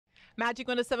Magic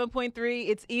 107.3.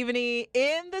 It's evening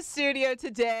in the studio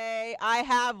today. I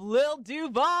have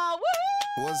Lil'Duval.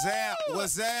 Woo! What's up?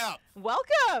 What's up?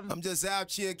 Welcome. I'm just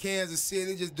out here in Kansas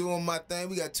City, just doing my thing.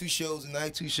 We got 2 shows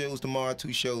tonight, 2 shows tomorrow,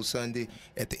 2 shows Sunday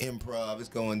at the Improv. It's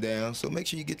going down, so make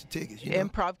sure you get your tickets.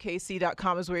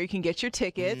 ImprovKC.com is where you can get your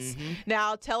tickets.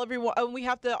 Now, tell everyone. Oh, we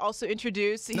have to also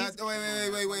introduce. Wait.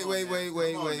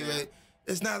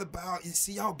 It's not about, you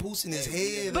see, y'all boosting his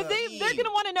head. But they're going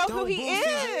to want to know who he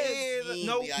is.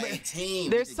 No,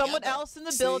 there's someone else in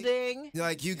the building.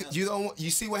 Like you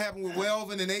see what happened with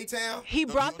Welvin in A-Town? He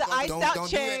brought the iced out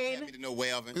chain. To know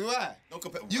Welvin. Why?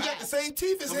 You got the same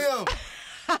teeth as him.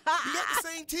 You got the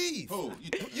same teeth. Who?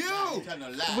 You.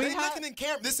 We looking in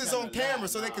camera. This is on camera,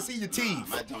 so they can see your teeth.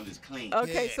 My tongue is clean.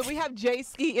 Okay, so we have Jay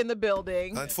Ski in the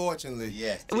building. Unfortunately,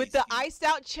 yes. With the iced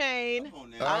out chain.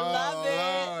 I love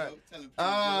it.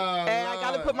 And I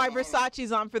got to put my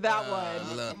Versace's on for that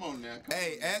one. Come on now.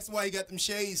 Hey, that's why he got them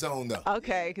shades on, though.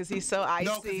 Okay, because he's so icy.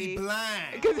 No, because he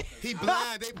blind. He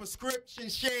blind. They prescription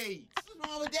shades. What's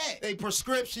wrong with that? They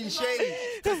prescription shades.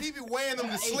 Because he be wearing them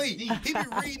to sleep. He be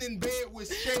reading in bed with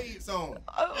shades on.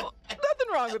 Oh, nothing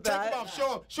wrong with Take that. them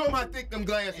off. Show him how thick them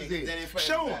glasses is.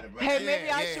 Show him. Hey,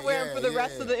 maybe I should wear them for the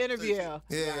rest of the interview.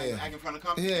 Yeah. Act in front of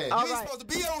company. Yeah. All You ain't right. supposed to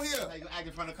be on here. You act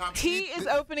in front of company. He is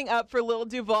opening up for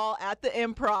Lil'Duval at the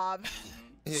Improv.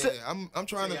 Yeah, I'm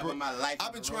trying to.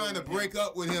 I've been trying to break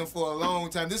up with him for a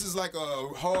long time. This is like a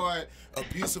hard,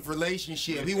 abusive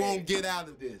relationship. He won't get out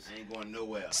of this. I ain't going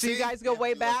nowhere. So you guys go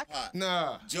way back?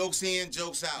 Nah. Jokes in,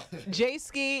 jokes out. Jay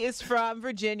Ski is from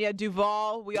Virginia.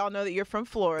 Duval, we all know that you're from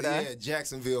Florida. Yeah,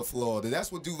 Jacksonville, Florida.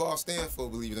 That's what Duval stands for,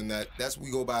 believe it or not. That's what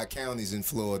we go by counties in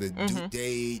Florida.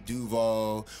 Dade,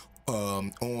 Duval,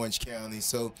 Orange County.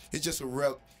 So it's just a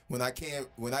rep. When I can't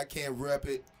rep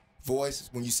it, voice,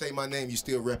 when you say my name, you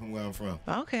still repping where I'm from.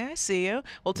 Okay, I see you.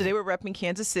 Well, today we're repping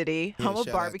Kansas City, home of shout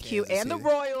out barbecue Kansas and the City.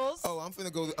 Royals. Oh,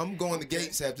 I'm going to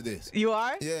Gates after this. You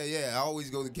are? Yeah. I always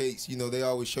go to Gates. You know, they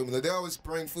always show me. They always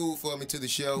bring food for me to the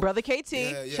show. Brother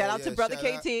KT. Shout out to Brother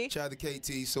KT. Shout out to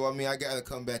KT. So, I mean, I got to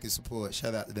come back and support.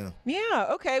 Shout out to them. Yeah,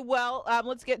 okay. Well,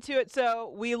 let's get to it.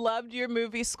 So we loved your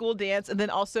movie, School Dance, and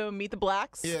then also Meet the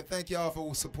Blacks. Yeah, thank y'all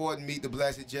for supporting Meet the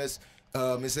Blacks. It just...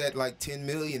 it's at like 10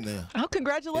 million now. Oh,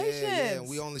 congratulations. Yeah, and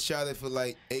we only shot it for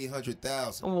like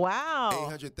 800,000. Wow.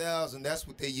 800,000, that's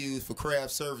what they use for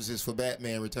craft services for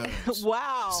Batman Returns.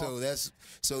 Wow.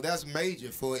 So that's major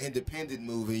for an independent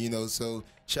movie, you know. So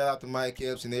shout out to Mike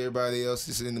Epps and everybody else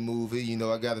that's in the movie. You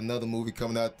know, I got another movie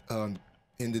coming out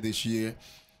end of this year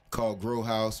called Grow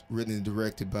House, written and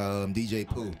directed by DJ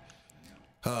Pooh.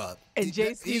 And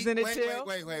Jay-Z's in it too?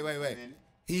 Wait.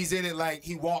 He's in it like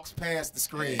he walks past the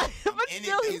screen. But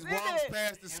still, he's in walks it.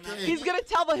 past the screen. He's going to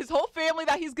tell his whole family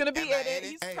that he's going to be in it.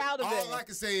 He's proud of it. All I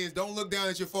can say is don't look down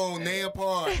at your phone, nay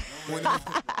apart.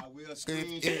 I will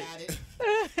screenshot it.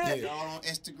 Y'all on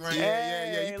Instagram.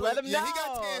 Yeah. Let him know. He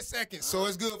got 10 seconds, so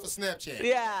it's good for Snapchat.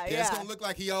 Yeah. It's going to look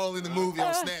like he all in the movie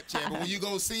on Snapchat. But when you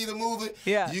going to see the movie,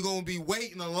 you're going to be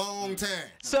waiting a long time.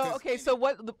 So, okay, so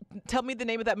tell me the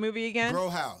name of that movie again. Grow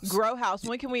House. Grow House.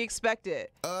 When can we expect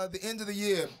it? The end of the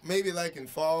year, maybe like in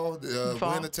fall,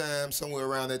 winter time, somewhere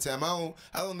around that time. I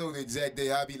don't know the exact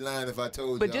day. I'd be lying if I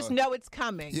told you. But just know it's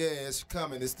coming. Yeah, it's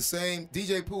coming. It's the same.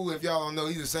 DJ Pooh, if y'all don't know,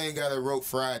 he's the same guy that wrote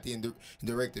Friday and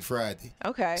directed Friday.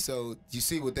 Okay. So you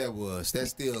see what that was. That's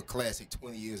still a classic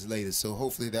 20 years later. So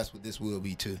hopefully that's what this will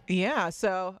be too. Yeah.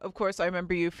 So of course I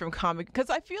remember you from comic because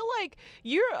I feel like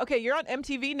you're on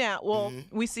MTV now. Well,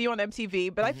 we see you on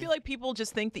MTV, but I feel like people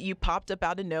just think that you popped up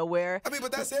out of nowhere. I mean,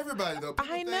 but that's everybody though.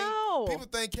 I know. People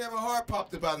think Kevin Hart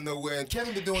popped up out of nowhere, and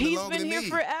Kevin been doing it longer than me. He's been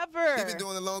here forever. He's been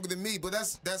doing it longer than me. But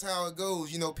that's how it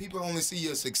goes. You know, people only see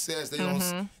your success. They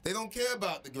don't care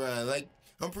about the grind. Like,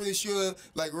 I'm pretty sure,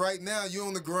 like right now, you're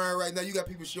on the grind right now. You got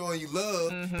people showing you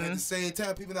love, but at the same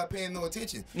time, people not paying no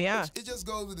attention. Yeah. It just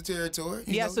goes with the territory.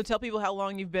 Yeah, know? so tell people how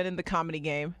long you've been in the comedy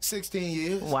game. 16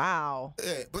 years. Wow.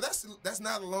 Yeah, but that's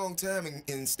not a long time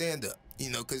in stand-up, you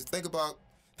know, because think about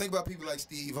people like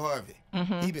Steve Harvey.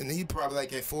 He probably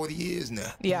like at 40 years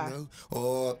now. Yeah. You know?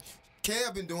 Or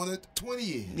Kev been doing it 20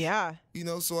 years. Yeah. You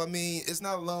know, so I mean, it's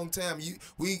not a long time.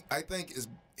 I think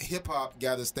hip hop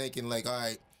got us thinking like, all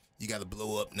right, you got to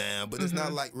blow up now, but it's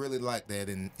not really like that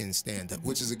in stand up,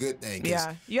 which is a good thing.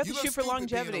 Yeah, you have to shoot for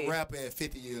longevity. Being a rapper at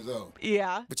 50 years old.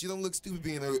 Yeah, but you don't look stupid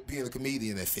being a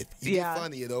comedian at 50. You get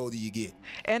funny the older you get.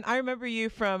 And I remember you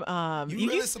from you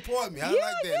really support me. I like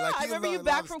that. Yeah, like, I remember you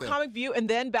back from Comic View, and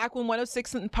then back when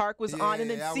 106 in Park was on, and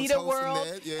then Cedar World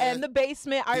and The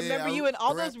Basement. I remember you in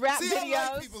all those rap videos.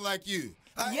 I like people like you.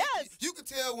 Yes. You can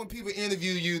tell when people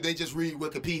interview you, they just read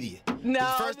Wikipedia. 'Cause No.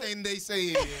 the first thing they say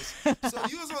is, so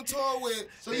you was on tour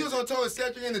with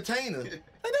Cedric Entertainer.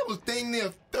 Like, that was thing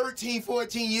there 13,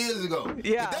 14 years ago.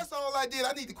 Yeah. If that's all I did,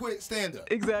 I need to quit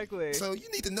stand-up. Exactly. So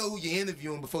you need to know who you're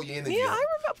interviewing before you interview. Yeah, I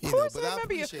remember. Of course, but I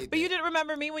remember you. appreciate But you that. didn't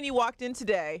remember me when you walked in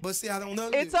today. But see, I don't know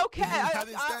you. It's okay. I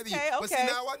didn't study you. But see, Okay.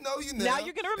 now I know you now. Now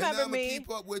you're gonna remember and now me. I'm gonna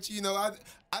keep up with you. You know,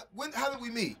 how did we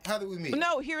meet?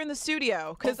 No, here in the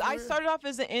studio, because for I real? started off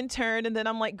as an intern, and then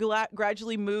I'm like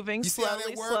gradually moving You see how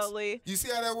that works? slowly. You see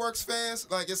how that works, fans?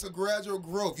 Like, it's a gradual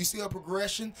growth. You see her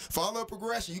progression? Follow her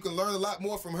progression. You can learn a lot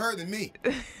more from her than me.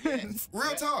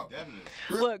 Real talk. Definitely.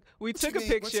 Look, we took a What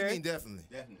picture. you mean, definitely?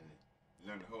 Definitely.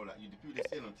 Learned a whole lot. You people that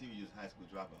sit on TV just high school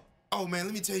dropout. Oh, man,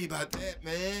 let me tell you about that,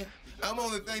 man. I'm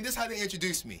on the thing. This is how they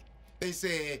introduced me. They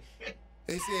said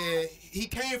he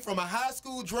came from a high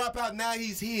school dropout. Now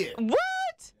he's here. What?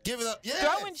 Give it up. Yeah.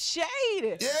 Throwing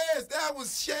shade. Yes, that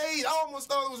was shade. I almost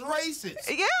thought it was racist.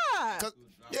 Yeah.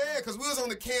 Because we was on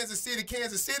the Kansas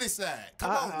City side.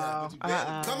 Come on now. But you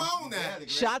barely- Come on now.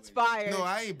 Shots fired. No,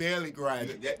 I ain't barely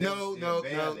grinding. No.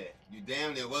 You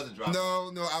damn near was a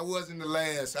dropout. No, I wasn't the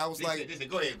last. I was like,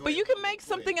 Go ahead. But you can make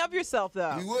something of yourself,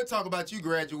 though. we would talk about you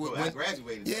graduate. I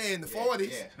graduated. Yeah, in the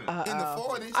 40s. Yeah. In the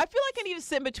 40s. I feel like I need to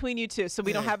sit in between you two so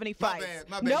we don't have any fights.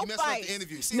 My bad. No You messed up the fights.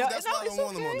 interview. See, no, that's why I it's don't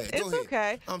want okay. them on that. Go It's ahead.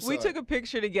 okay. I'm We sorry. took a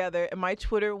picture together, and my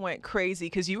Twitter went crazy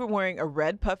because you were wearing a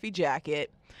red puffy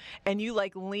jacket, and you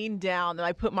like leaned down, and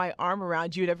I put my arm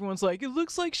around you, and everyone's like, "It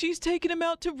looks like she's taking him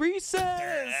out to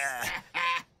recess."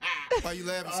 Why you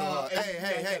laughing so hard?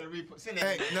 Hey.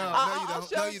 Hey, no, you I'll don't.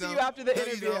 show No, it you to don't. you after the No, you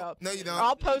interview. don't. No, you don't.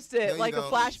 I'll post it No, you like a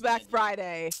don't. flashback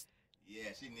Friday. Yeah,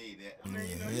 she need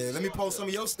that. Yeah, let me post some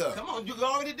of your stuff. Come on, you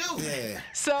already do. Yeah.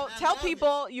 So tell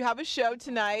people you have a show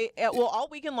tonight. Well, all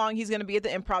weekend long he's going to be at the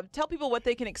Improv. Tell people what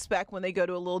they can expect when they go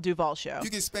to a Lil'Duval show. You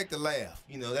can expect a laugh.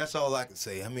 You know, that's all I can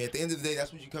say. I mean, at the end of the day,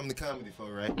 that's what you come to comedy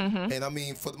for, right? And I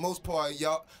mean, for the most part,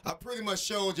 y'all, I pretty much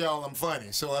showed y'all I'm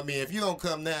funny. So, I mean, if you don't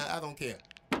come now, I don't care.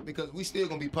 Because we still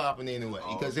gonna be popping anyway.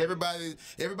 Because everybody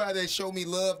that showed me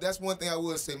love, that's one thing I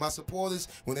would say. My supporters,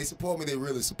 when they support me, they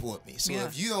really support me. So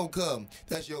if you don't come,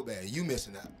 that's your bad. You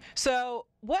missing out. So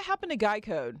what happened to Guy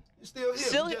Code? It's still here.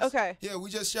 Still okay. Yeah, we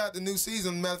just shot the new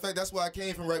season. Matter of fact, that's where I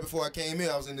came from right before I came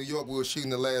here. I was in New York. We were shooting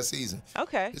the last season.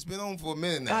 Okay. It's been on for a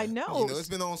minute now. I know. You know, it's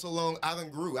been on so long, I done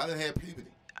grew. I done had puberty.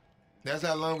 That's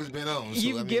how long it's been on. So,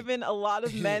 You've given a lot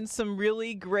of men some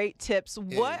really great tips.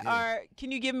 Can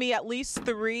you give me at least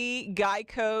 3 Guy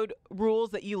Code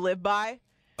rules that you live by?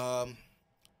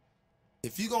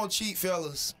 If you're going to cheat,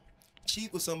 fellas,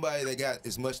 cheat with somebody that got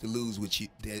as much to lose with you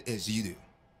as you do.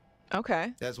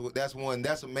 Okay. That's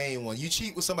a main one. You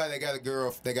cheat with somebody that got a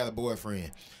girl, that got a boyfriend.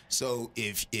 So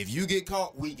if you get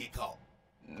caught, we get caught.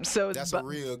 So That's a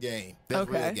real game. That's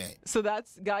okay. real game. So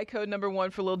that's Guy Code number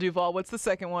 1 for Lil'Duval. What's the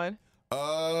second one?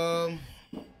 I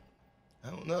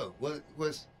don't know.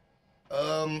 What's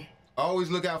always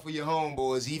look out for your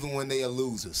homeboys, even when they are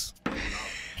losers.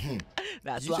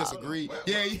 That's You just loud. agreed.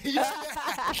 Yeah.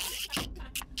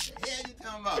 Yeah, you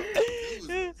talking about?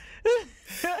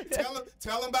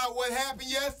 Tell him about what happened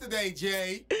yesterday,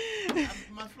 Jay.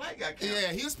 My flight got canceled.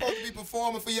 Yeah, he was supposed to be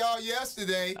performing for y'all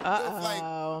yesterday. Like,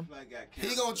 Oh. Flight got he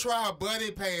canceled. gonna try a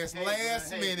buddy pass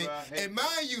last minute. Hey, And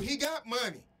mind you, he got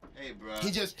money. Hey, bro. He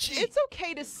just cheated. It's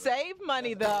okay to save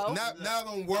money though. Not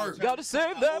on work. Gotta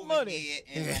save that money.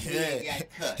 And my head got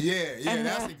cut. Yeah,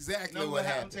 that's exactly what I'm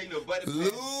happened. taking no buddy pass.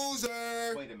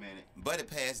 Loser. Wait a minute. Buddy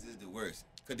pass is the worst.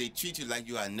 Because they treat you like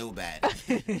you are nobody.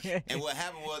 And what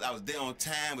happened was I was there on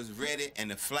time, was ready, and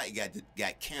the flight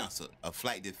got canceled. A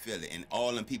flight to Philly, and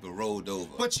all them people rolled over.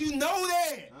 But you know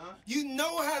that. Huh? You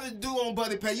know how to do on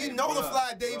buddy pay. You know to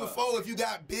fly day before if you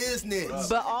got business.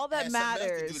 But all that Had something else to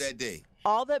matters. do that day.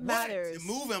 All that The matters.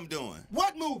 movie I'm doing.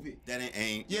 What movie? That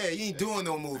ain't. Yeah, you ain't doing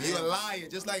no movie. You're a liar,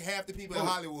 just like half the people in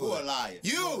Hollywood. Who a liar?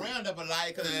 You. Round up a liar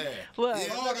because Look, Yeah,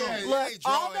 Hold on. hey, look, hey,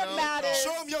 all Joy, that matters.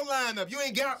 Show him your lineup. You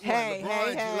ain't got Hey,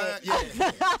 one. LeBron,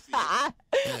 hey. Yeah.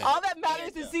 all that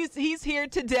matters is he's here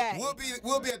today.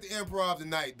 We'll be at the Improv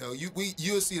tonight though.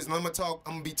 You'll see us. And I'm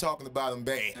gonna be talking about him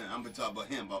bad. I'm gonna talk about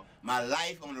him, about my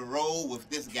life on the road with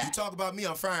this guy. You talk about me,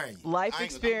 I'm firing you. Life I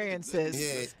ain't gonna-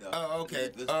 experiences. Yeah. Oh,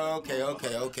 okay.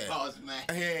 Pause, man.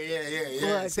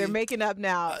 Yeah. Look, See? they're making up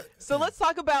now. So let's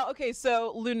talk about,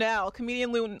 so Lunel,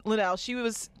 comedian Lunel, she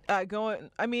was going,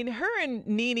 her and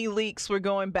Nene Leakes were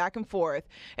going back and forth.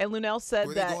 And Lunel said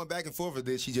Were that. they going back and forth, or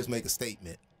did she just make a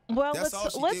statement? Well, That's all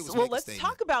she did was make a let's statement.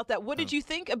 talk about that. What did you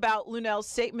think about Lunel's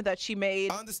statement that she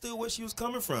made? I understood where she was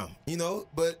coming from,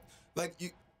 but like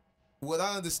what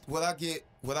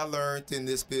I learned in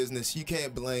this business, you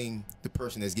can't blame the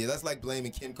person that's gay. That's like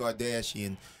blaming Kim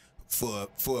Kardashian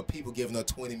for people giving up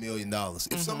 $20 million.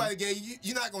 If somebody gave you,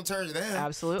 you're not gonna turn it down.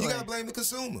 Absolutely. You gotta blame the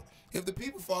consumer. If the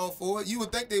people fall for it, you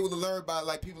would think they would have learned by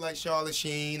like people like Charlotte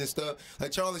Sheen and stuff.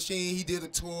 Like Charlotte Sheen, he did a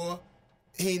tour.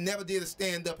 He never did a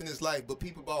stand up in his life, but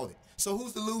people bought it. So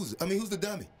who's the loser? I mean, who's the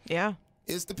dummy? Yeah.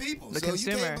 It's the people. The so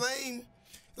consumer. You can't blame.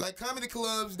 Like comedy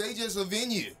clubs, they just a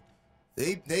venue.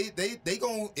 They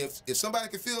gon' if somebody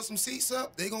can fill some seats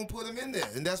up, they gonna put them in there,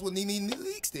 and that's what Nene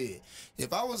Leakes did.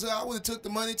 If I was her, I would have took the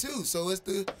money too. So it's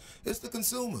the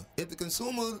consumer. If the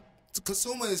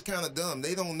consumer is kind of dumb,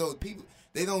 they don't know people.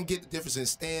 They don't get the difference in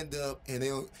stand up, and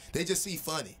they just see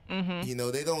funny. You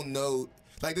know, they don't know.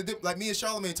 Like me and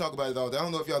Charlamagne talk about it all day. I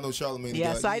don't know if y'all know Charlamagne.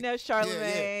 Yes, I know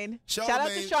Charlamagne. Shout out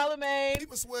to Charlamagne.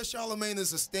 People swear Charlamagne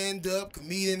is a stand-up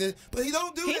comedian, but he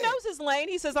don't do that. He knows his lane.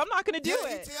 He says, I'm not going to do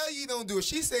it. He tell you he don't do it.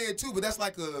 She said it too, but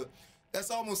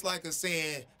that's almost like a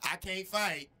saying, I can't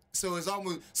fight. So it's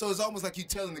almost like you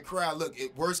telling the crowd, look,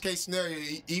 worst case scenario,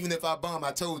 even if I bomb,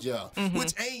 I told y'all.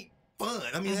 Which ain't fun.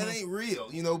 I mean, that ain't real,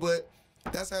 you know, but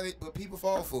that's how but people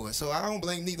fall for it. So I don't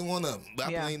blame neither one of them. But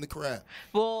I blame the crowd.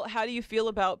 Well, how do you feel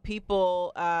about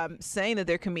people saying that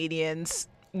they're comedians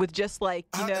with just like,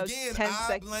 you know, 10 seconds?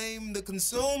 I blame the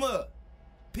consumer.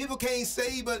 People can't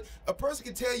say, but a person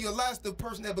can tell you a lot. It's the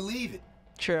person that believe it.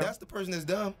 True. That's the person that's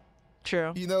dumb.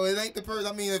 True. You know, it ain't the person.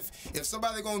 I mean,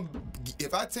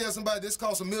 if I tell somebody this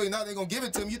costs $1 million, they're gonna give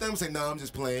it to me. You think I'm gonna say, no, I'm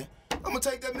just playing. I'm gonna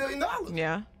take that $1 million.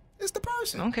 Yeah. It's the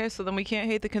person. Okay, so then we can't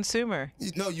hate the consumer.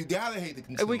 No, you gotta hate the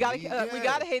consumer. We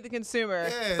gotta hate the consumer.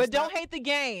 Yeah, but don't hate the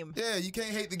game. Yeah, you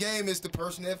can't hate the game. It's the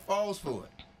person that falls for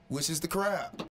it, which is the crowd.